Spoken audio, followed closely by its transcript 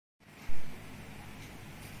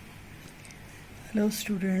Hello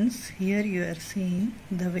students, here you are seeing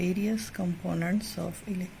the various components of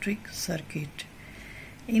electric circuit.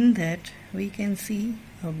 In that we can see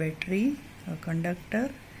a battery, a conductor,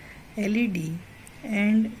 LED,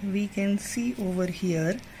 and we can see over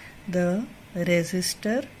here the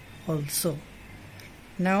resistor also.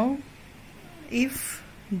 Now if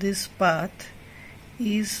this path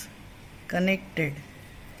is connected,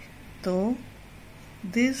 so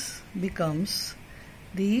this becomes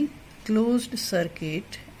the closed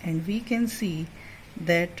circuit, and we can see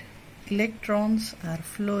that electrons are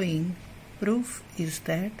flowing. Proof is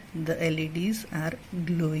that the LEDs are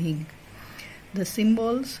glowing. The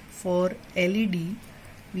symbols for LED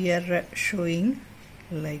we are showing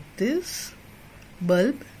like this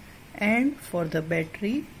bulb, and for the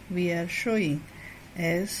battery we are showing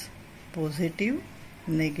as positive,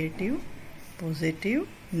 negative, positive,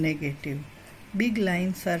 negative. Big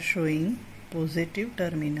lines are showing positive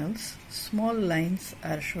terminals, small lines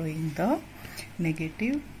are showing the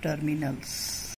negative terminals.